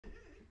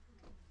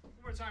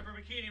more time for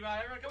Bikini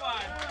Body. Everyone, come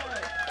on.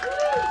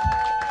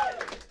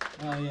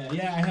 Oh,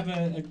 yeah. I have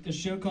a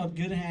show called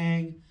Good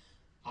Hang,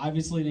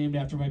 obviously named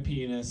after my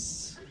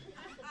penis.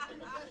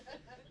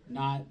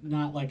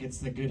 Not like it's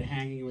the good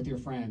hanging with your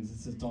friends.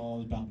 It's just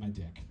all about my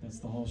dick. That's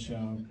the whole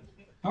show.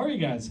 How are you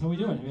guys? How are we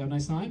doing? Have you had a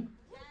nice time?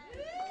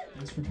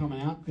 Thanks for coming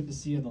out. Good to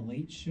see you at the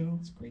Late Show.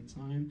 It's a great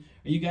time.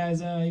 Are you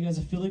guys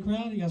a Philly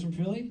crowd? You guys from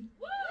Philly?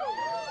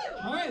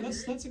 All right,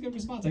 that's a good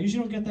response. I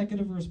usually don't get that good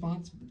of a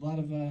response. A lot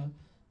of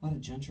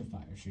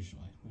gentrifiers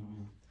usually.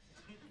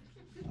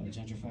 A lot of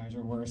gentrifiers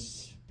are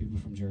worse. People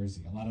from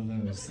Jersey. A lot of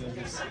those.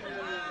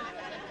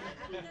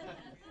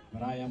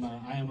 But I am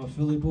a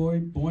Philly boy,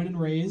 born and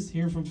raised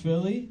here from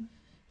Philly.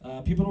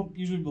 People don't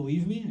usually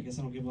believe me. I guess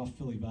I don't give off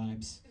Philly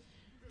vibes.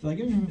 They're like,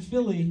 if you're from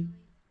Philly,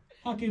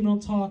 how come you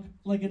don't talk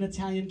like an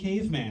Italian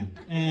caveman?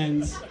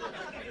 And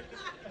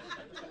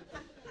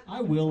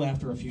I will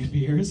after a few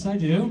beers. I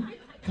do.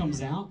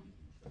 Comes out.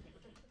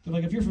 They're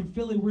like, if you're from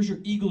Philly, where's your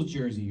Eagles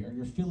jersey or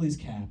your Phillies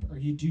cap or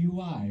your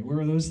DUI? Where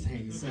are those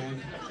things?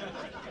 And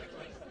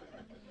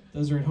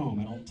those are at home.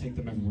 I don't take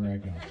them everywhere I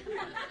go.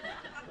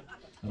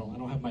 I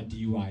don't have my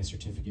DUI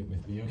certificate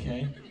with me,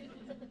 okay?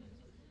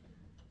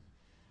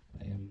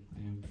 I am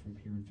from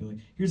here in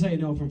Philly. Here's how you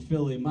know I'm from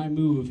Philly. My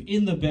move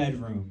in the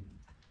bedroom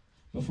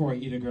before I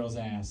eat a girl's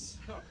ass.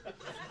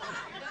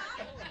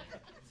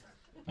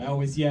 I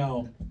always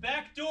yell,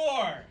 back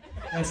door!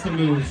 That's the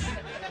move.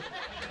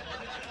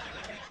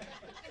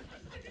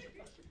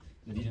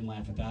 If you didn't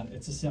laugh at that,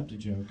 it's a SEPTA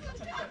joke.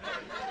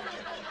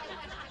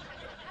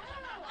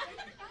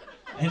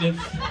 And if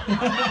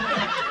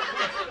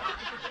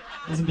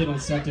hasn't been on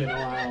SEPTA in a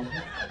while.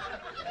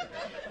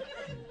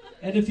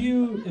 And if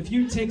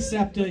you take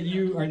SEPTA,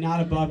 you are not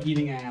above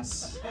eating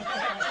ass.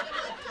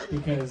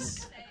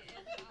 Because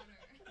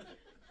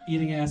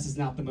eating ass is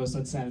not the most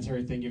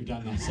unsanitary thing you've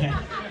done that day.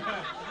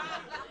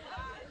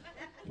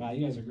 Wow,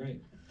 you guys are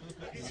great.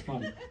 This is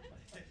fun.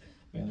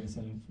 Like I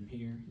said, I'm from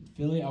here in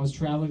Philly. I was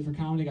traveling for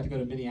comedy, got to go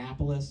to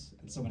Minneapolis,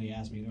 and somebody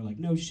asked me, they're like,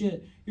 no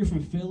shit, you're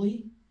from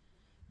Philly?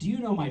 Do you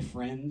know my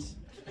friend?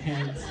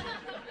 And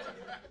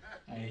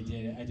I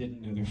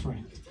didn't know their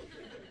friend.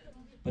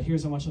 But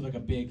here's how much of like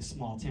a big,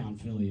 small town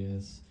Philly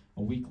is.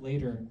 A week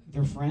later,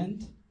 their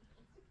friend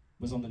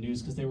was on the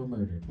news because they were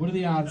murdered. What are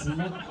the odds?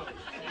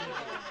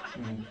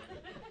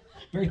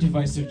 Very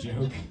divisive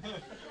joke.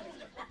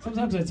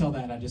 Sometimes I tell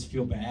that and I just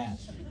feel bad.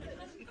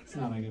 It's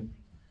not like a...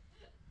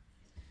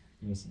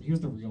 Here's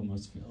the real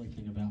most Philly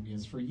thing about me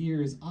is for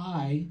years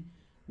I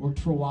worked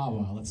for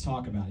Wawa. Let's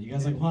talk about it. You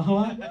guys like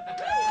Wawa?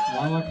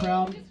 Wawa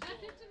crowd?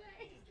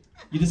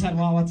 You just had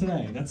Wawa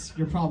today.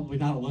 You're probably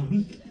not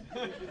alone.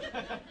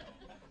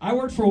 I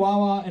worked for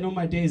Wawa, and on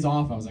my days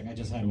off, I was like, I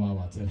just had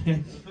Wawa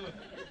today.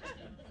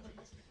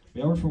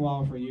 I worked for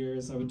Wawa for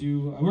years. I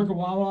work at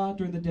Wawa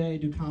during the day,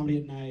 do comedy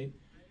at night.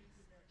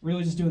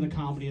 Really just doing the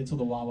comedy until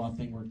the Wawa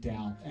thing worked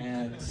out,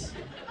 and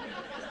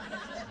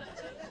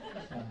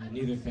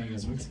neither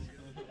thing's working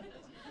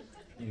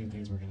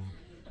out.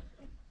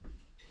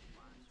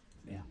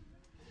 Yeah.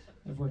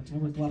 I've worked a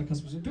lot of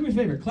customer service. Do me a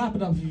favor, clap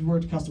it up if you've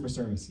worked customer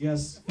service.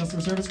 Yes,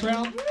 customer service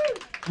crowd?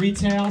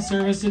 Retail,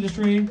 service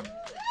industry?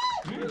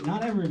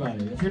 Not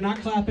everybody. If you're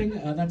not clapping,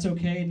 that's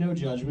okay, no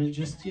judgment.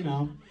 Just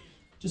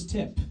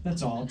tip.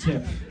 That's all,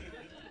 tip.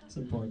 It's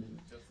important.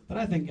 But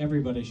I think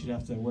everybody should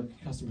have to work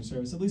customer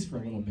service, at least for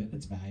a little bit.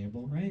 It's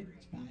valuable, right?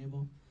 It's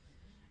valuable.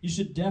 You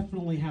should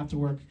definitely have to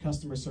work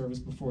customer service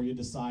before you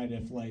decide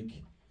if,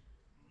 like,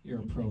 you're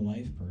a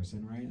pro-life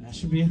person, right? That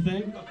should be a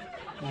thing.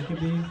 That could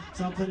be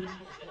something.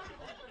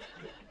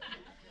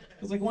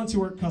 Because, like, once you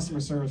work customer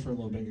service for a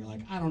little bit, you're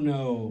like, I don't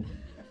know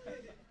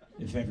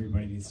if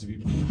everybody needs to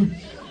be...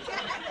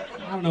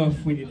 I don't know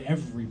if we need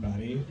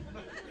everybody.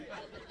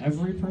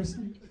 Every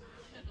person?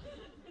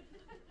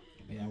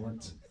 But yeah, I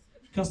worked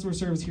customer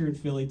service here in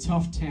Philly.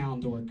 Tough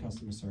town to work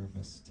customer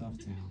service. Tough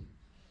town.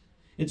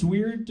 It's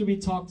weird to be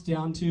talked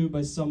down to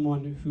by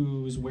someone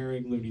who's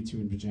wearing Looney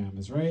Tune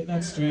pajamas, right?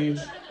 That's strange.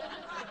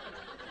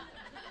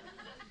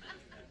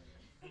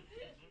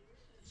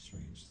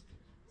 Strange.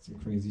 Some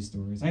crazy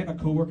stories. I have a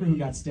coworker who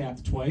got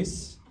stabbed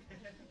twice.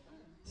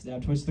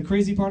 The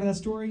crazy part of that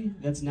story,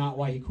 that's not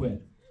why he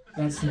quit.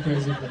 That's the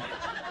crazy part.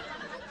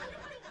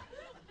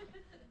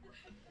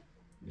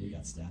 He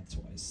got stabbed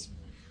twice.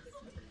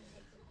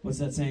 What's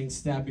that saying?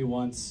 Stab me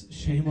once,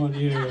 shame on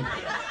you.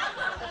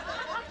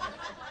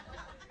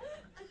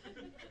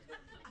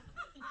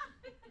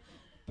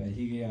 But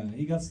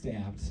he got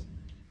stabbed.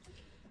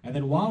 And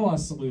then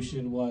Wawa's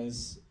solution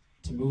was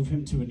to move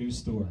him to a new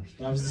store.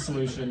 That was the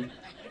solution.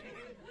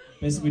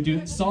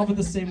 Basically, solve it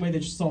the same way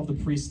that you solved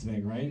the priest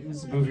thing, right?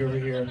 Just move you over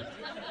here.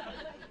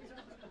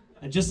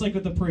 And just like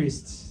with the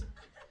priests,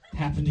 it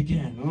happened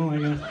again. Oh my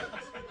God.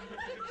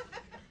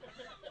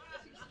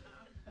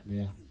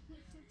 Yeah,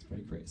 it's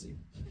pretty crazy.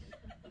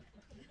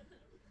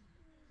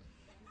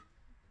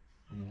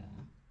 Yeah,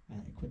 I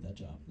quit that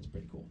job. It was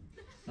pretty cool.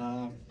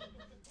 I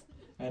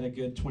had a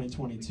good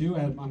 2022.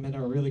 I'm in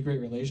a really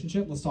great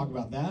relationship. Let's talk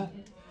about that.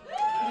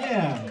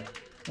 Yeah.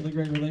 Really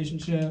great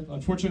relationship.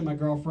 Unfortunately, my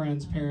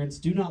girlfriend's parents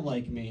do not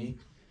like me,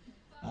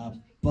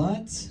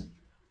 but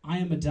I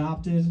am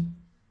adopted.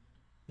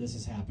 This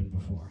has happened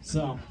before,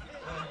 so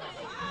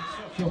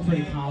I feel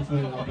pretty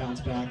confident I'll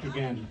bounce back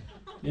again,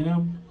 you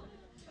know?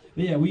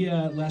 But yeah, we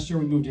last year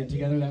we moved in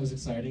together. That was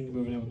exciting.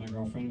 Moving in with my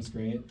girlfriend was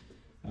great.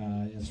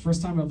 It's the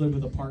first time I've lived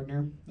with a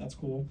partner. That's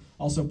cool.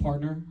 Also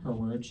partner, her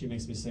word. She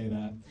makes me say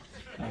that.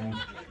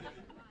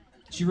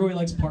 She really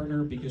likes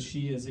partner because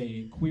she is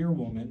a queer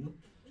woman,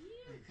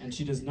 and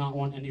she does not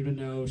want anyone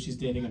to know she's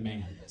dating a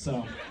man.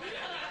 So,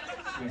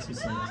 she makes me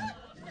say that.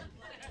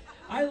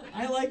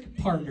 I like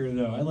partner,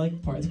 though. I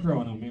like partner. It's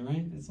growing on me,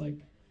 right? It's like,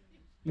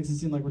 makes it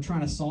seem like we're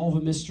trying to solve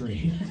a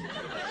mystery.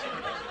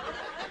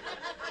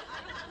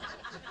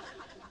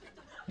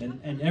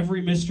 And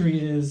every mystery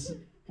is,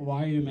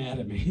 why are you mad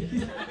at me?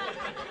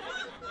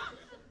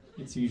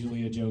 It's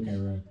usually a joke I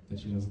wrote that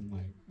she doesn't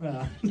like.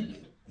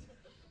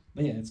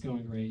 But yeah, it's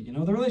going great. You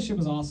know, the relationship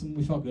was awesome.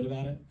 We felt good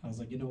about it. I was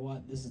like, you know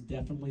what? This is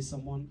definitely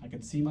someone I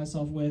could see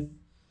myself with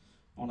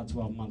on a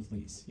 12-month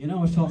lease. You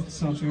know, it felt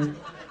so true.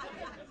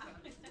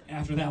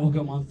 After that, we'll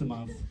go month to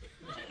month.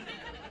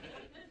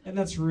 And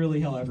that's really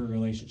how every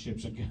relationship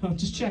should go.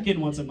 Just check in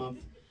once a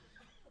month.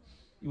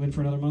 You in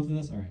for another month of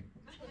this? All right.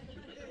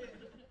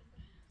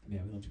 Yeah,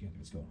 we live together.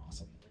 It's going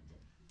awesome.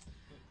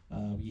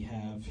 We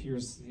have,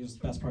 here's the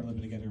best part of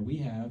living together. We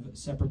have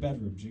separate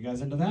bedrooms. You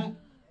guys into that?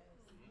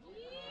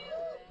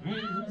 All right,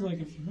 it was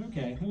like,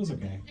 okay, that was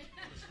okay.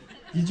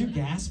 Did you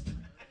gasp?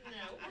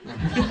 No.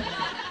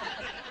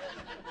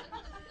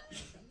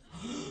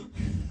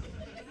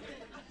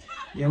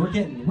 Yeah, we're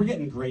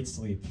getting great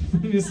sleep.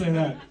 Let me just say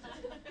that.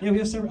 Yeah, we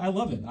have separate. I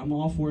love it. I'm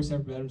all for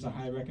separate bedrooms. I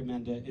highly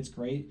recommend it. It's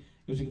great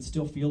because we can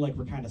still feel like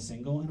we're kind of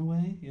single in a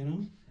way, you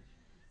know?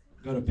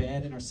 Go to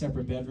bed in our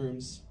separate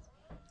bedrooms.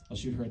 I'll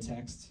shoot her a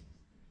text.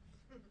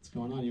 What's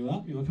going on? You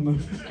up? You want to come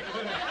over?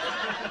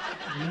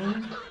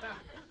 Yeah.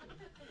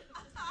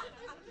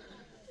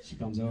 She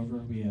comes over.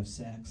 We have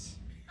sex.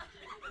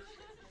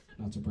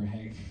 Not to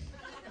brag.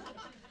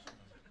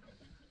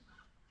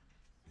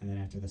 And then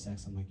after the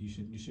sex, I'm like, you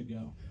should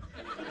go.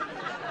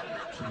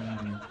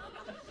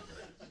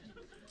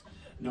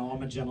 No,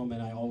 I'm a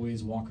gentleman. I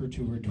always walk her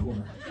to her door.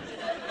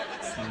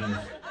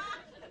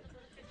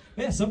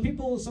 Yeah, some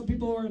people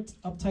are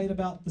uptight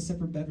about the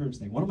separate bedrooms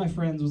thing. One of my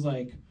friends was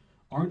like,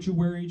 aren't you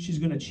worried she's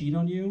gonna cheat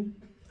on you?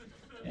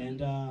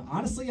 And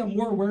honestly, I'm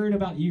more worried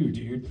about you,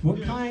 dude.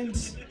 What kind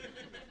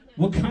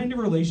of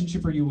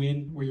relationship are you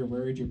in where you're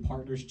worried your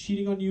partner's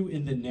cheating on you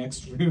in the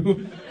next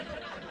room?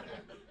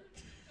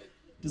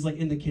 Just like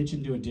in the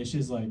kitchen doing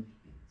dishes, like,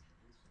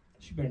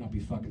 she better not be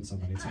fucking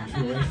somebody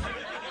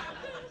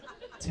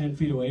 10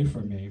 feet away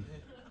from me.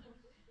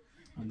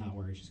 I'm not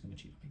worried she's gonna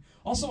cheat on me.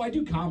 Also, I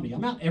do comedy.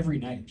 I'm out every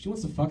night. If she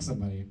wants to fuck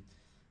somebody.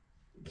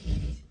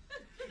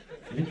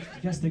 You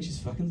guys think she's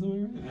fucking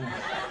somebody right now?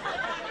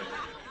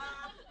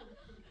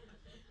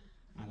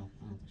 I don't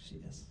think she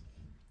is.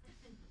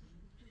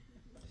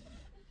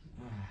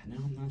 No,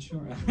 I'm not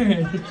sure.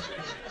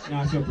 No,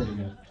 I feel pretty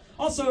good.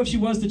 Also, if she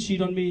was to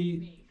cheat on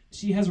me,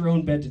 she has her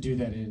own bed to do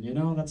that in, you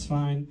know? That's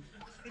fine.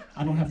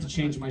 I don't have to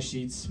change my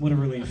sheets. What a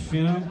relief,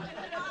 you know?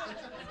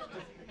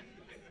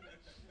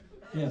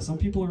 Yeah, some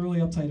people are really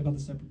uptight about the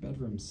separate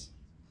bedrooms.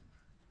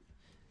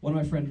 One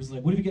of my friends was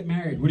like, what if you get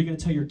married? What are you going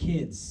to tell your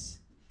kids?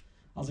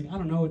 I was like, I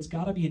don't know. It's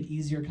got to be an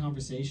easier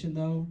conversation,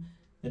 though,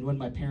 than when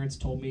my parents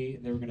told me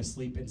they were going to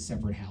sleep in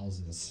separate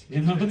houses.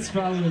 You know, it's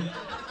probably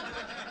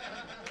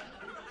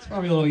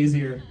a little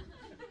easier.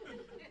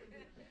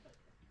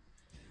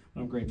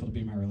 But I'm grateful to be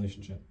in my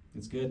relationship.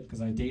 It's good,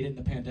 because I dated in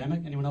the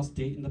pandemic. Anyone else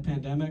date in the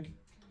pandemic?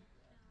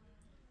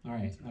 All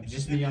right,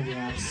 just me on the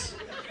apps.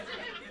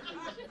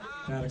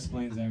 That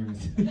explains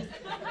everything.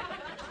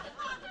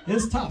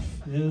 It's tough.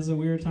 It is a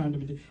weird time to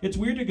be. It's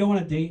weird to go on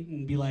a date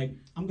and be like,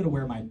 I'm going to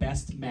wear my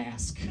best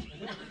mask.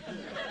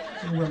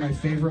 I'm going to wear my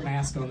favorite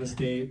mask on this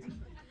date.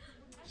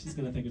 She's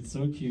going to think it's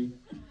so cute.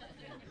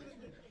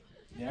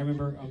 Yeah, I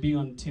remember being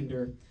on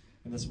Tinder,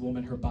 and this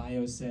woman, her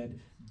bio said,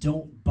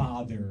 don't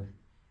bother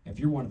if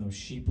you're one of those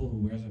sheeple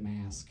who wears a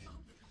mask.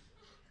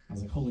 I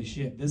was like, holy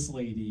shit, this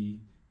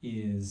lady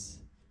is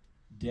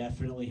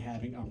definitely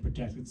having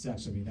unprotected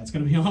sex with me. That's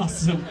going to be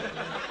awesome.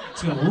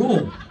 It's going to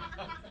rule.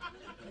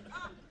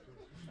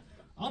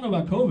 I don't know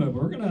about COVID,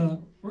 but we're gonna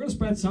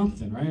spread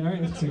something, right? All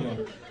right, let's go.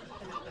 When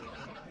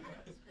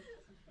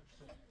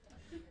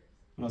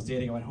I was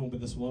dating, I went home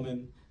with this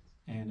woman,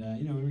 and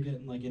we were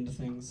getting like into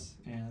things,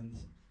 and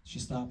she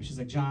stopped. She's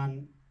like,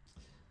 John,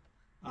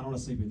 I don't want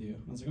to sleep with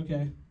you. I was like,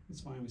 okay,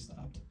 it's fine. We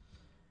stopped,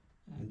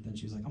 and then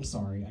she was like, I'm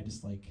sorry.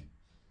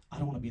 I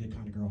don't want to be the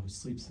kind of girl who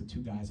sleeps with two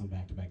guys on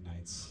back-to-back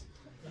nights.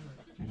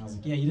 And I was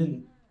like, yeah, you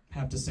didn't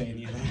have to say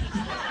any of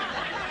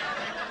that.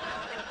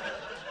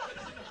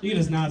 You can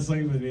just not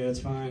sleep with me, that's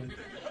fine.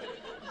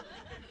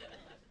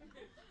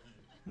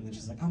 And then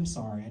she's like, I'm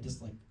sorry, I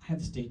have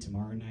this date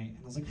tomorrow night. And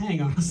I was like,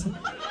 hang on.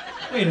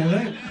 Wait a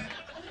minute.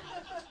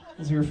 I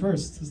was here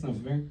first. That's not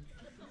fair.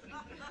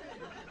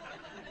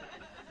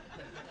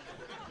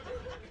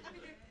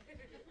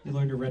 You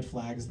learn your red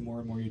flags the more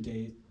and more you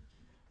date.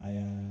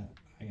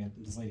 I got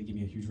this lady give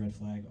me a huge red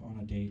flag on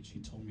a date.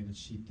 She told me that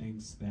she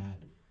thinks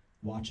that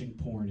watching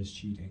porn is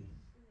cheating.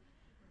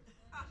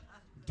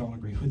 Don't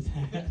agree with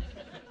that.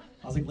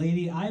 I was like,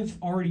 lady, I've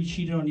already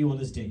cheated on you on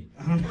this date.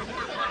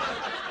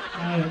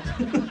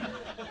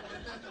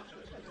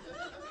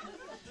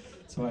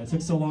 That's why I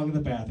took so long in the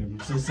bathroom.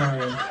 I'm so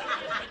sorry. I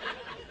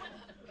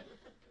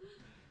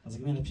was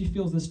like, man, if she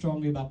feels this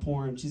strongly about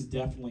porn, she's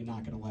definitely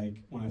not going to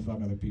like when I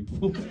fuck other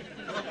people.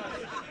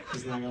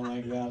 She's not going to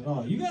like that at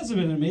all. You guys have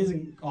been an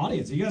amazing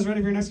audience. Are you guys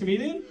ready for your next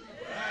comedian?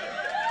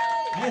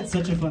 I had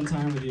such a fun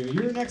time with you.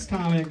 Your next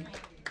comic,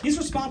 he's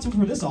responsible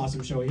for this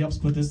awesome show. He helps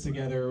put this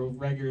together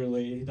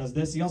regularly. He does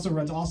this. He also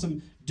runs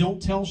awesome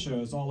Don't Tell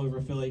shows all over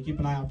Philly. Keep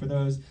an eye out for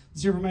those.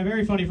 Let's hear from my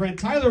very funny friend,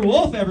 Tyler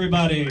Wolf,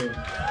 everybody.